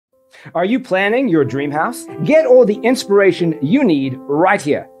Are you planning your dream house? Get all the inspiration you need right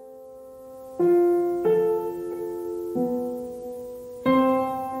here.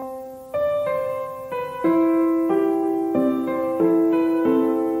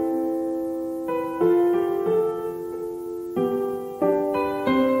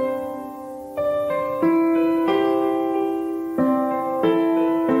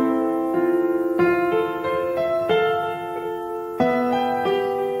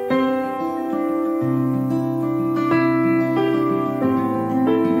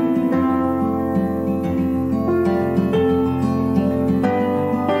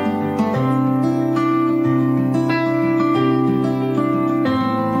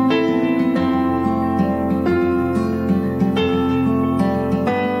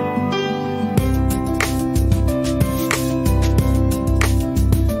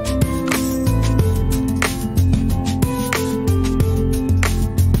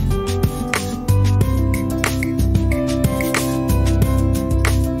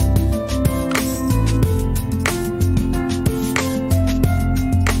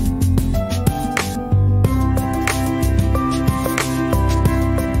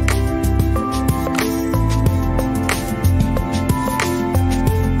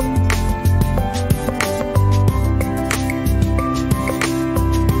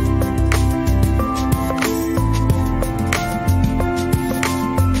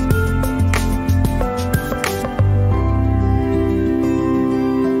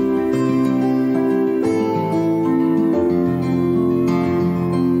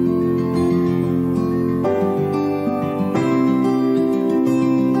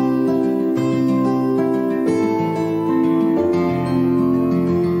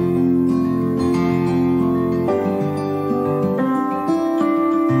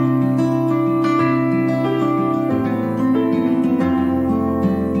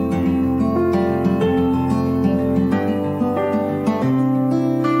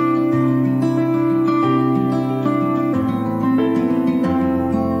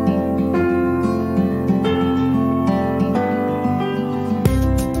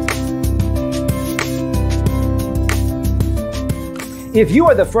 If you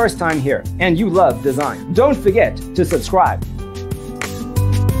are the first time here and you love design, don't forget to subscribe.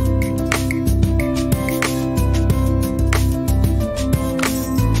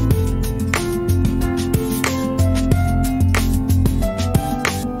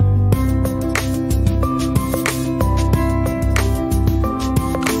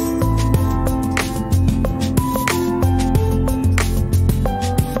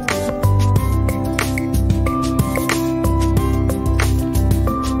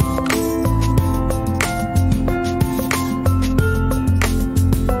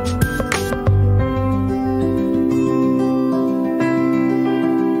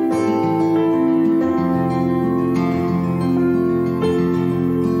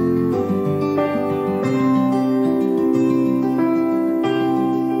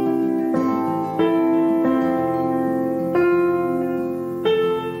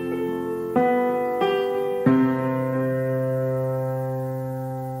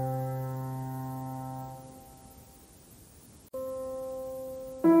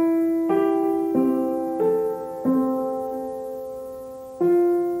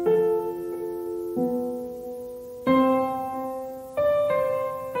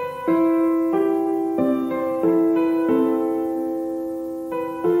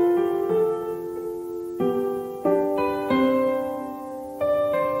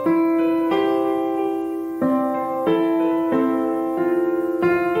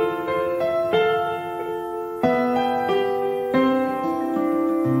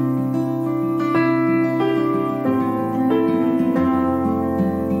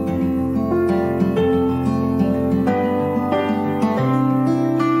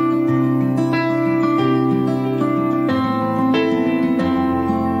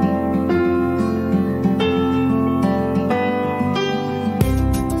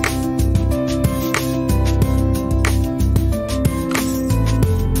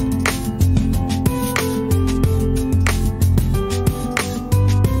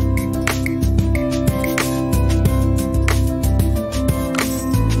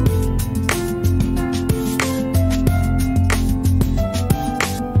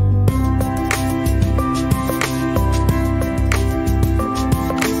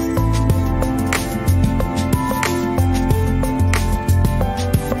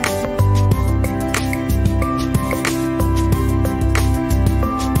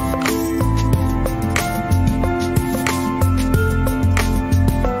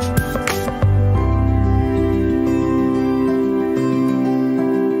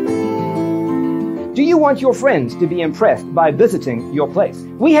 Do you want your friends to be impressed by visiting your place?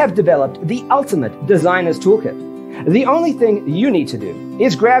 We have developed the ultimate designer's toolkit. The only thing you need to do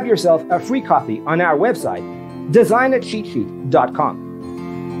is grab yourself a free copy on our website, designercheatsheet.com.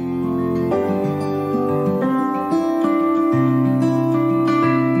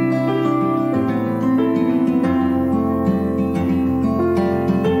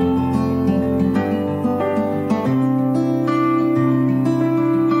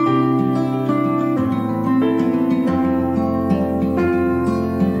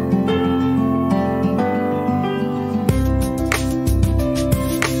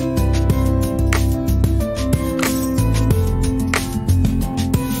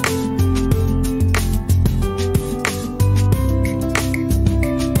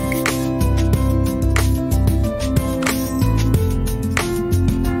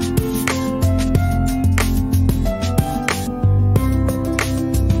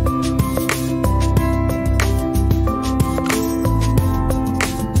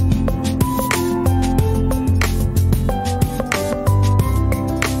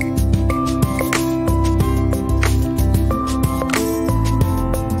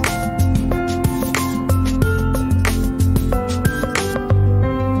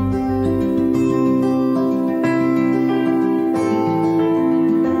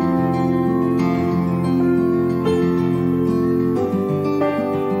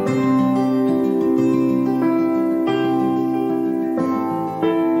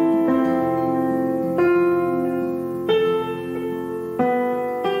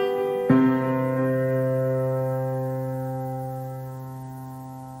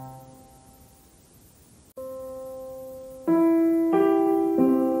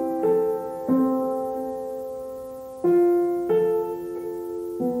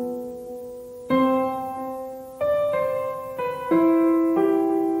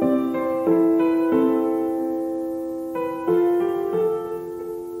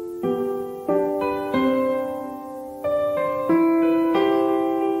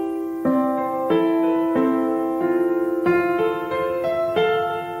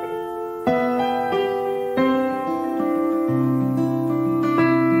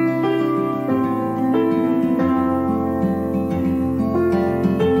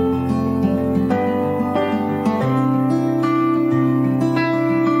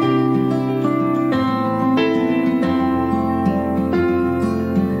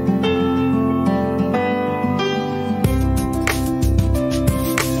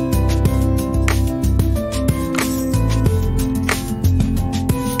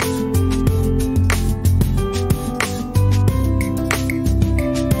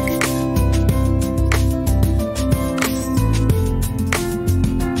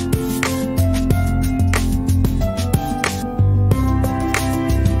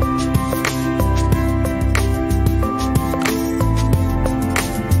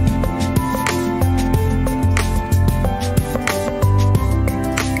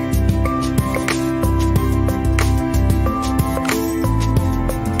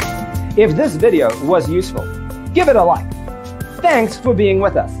 If this video was useful, give it a like. Thanks for being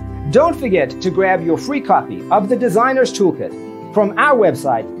with us. Don't forget to grab your free copy of the Designer's Toolkit from our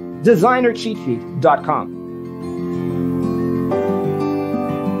website, designercheatsheet.com.